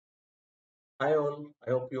Hi all,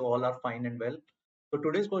 I hope you all are fine and well. So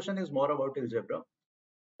today's question is more about algebra.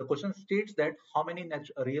 The question states that how many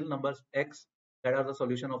real numbers x that are the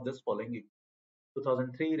solution of this following equation.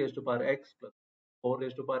 2003 raised to power x plus 4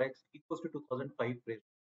 raised to power x equals to 2005 raised.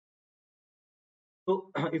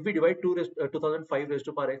 So if we divide 2005 raised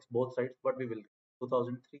to power x both sides, what we will get?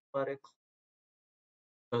 2003 power x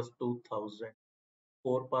plus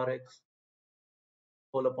 2004 power x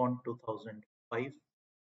whole upon 2005,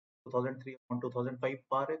 2003 upon 2005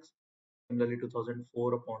 power x, similarly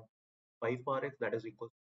 2004 upon 5 power x, that is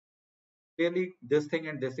equal. Clearly this thing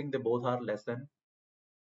and this thing, they both are less than,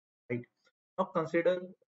 right? Now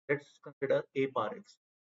let's consider a power x.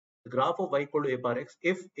 The graph of y equal to a power x,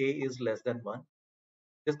 if a is less than 1,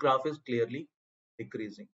 this graph is clearly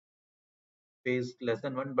decreasing. If a is less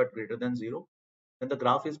than 1 but greater than 0, then the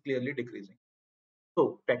graph is clearly decreasing.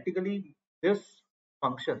 So practically this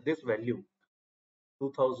function, this value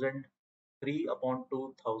 2003 upon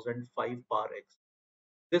 2005 power x,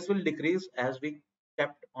 this will decrease as we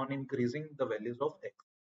kept on increasing the values of x.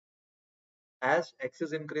 As x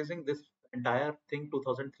is increasing, this entire thing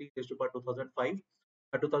 2003 raised to power 2005,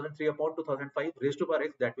 2003 upon 2005 raised to power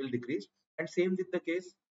x, that will decrease, and same with the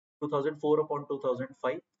case 2004 upon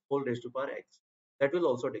 2005 whole raised to power x, that will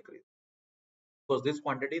also decrease, because this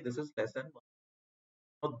quantity, this is less than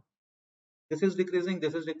 1. Now this is decreasing,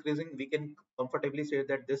 this is decreasing, we can comfortably say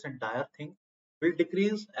that this entire thing will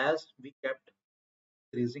decrease as we kept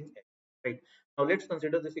increasing x, right? Now let's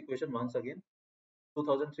consider this equation once again.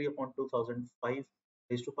 2003 upon 2005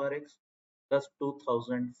 raised to power x plus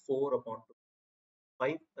 2004 upon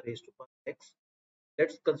 5 raised to power x.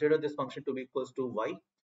 Let's consider this function to be equals to y,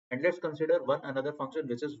 and let's consider one another function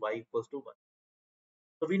which is y equals to 1.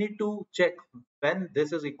 So we need to check when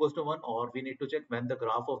this is equals to 1, or we need to check when the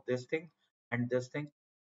graph of this thing and this thing,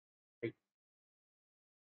 right?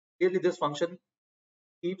 Clearly this function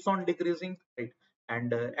keeps on decreasing, right?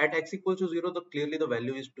 And at x equals to 0, clearly the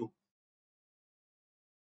value is 2.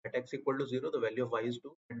 At x equal to 0, the value of y is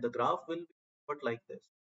 2, and the graph will be but like this.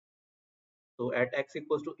 So at x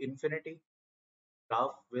equals to infinity,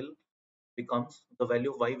 graph will becomes, the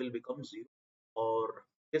value of y will become 0, or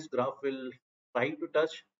this graph will try to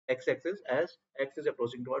touch x-axis as x is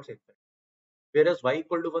approaching towards infinity. Whereas y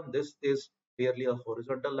equal to 1, this is clearly a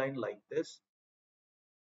horizontal line like this.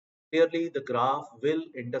 Clearly the graph will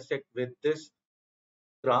intersect with this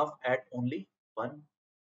graph at only 1.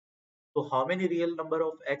 So how many real number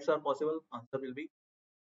of x are possible? Answer will be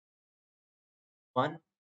 1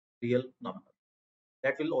 real number.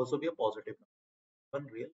 That will also be a positive number.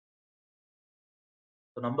 1 real.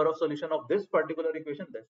 The number of solution of this particular equation,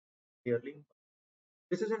 that's clearly.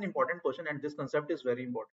 This is an important question, and this concept is very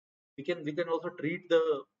important. We can also treat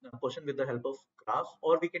the question with the help of graphs,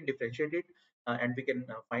 or we can differentiate it, and we can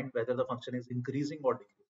find whether the function is increasing or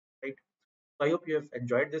decreasing, right? So I hope you have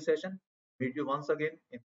enjoyed this session. Meet you once again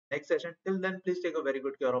in next session. Till then, please take a very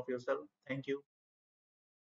good care of yourself. Thank you.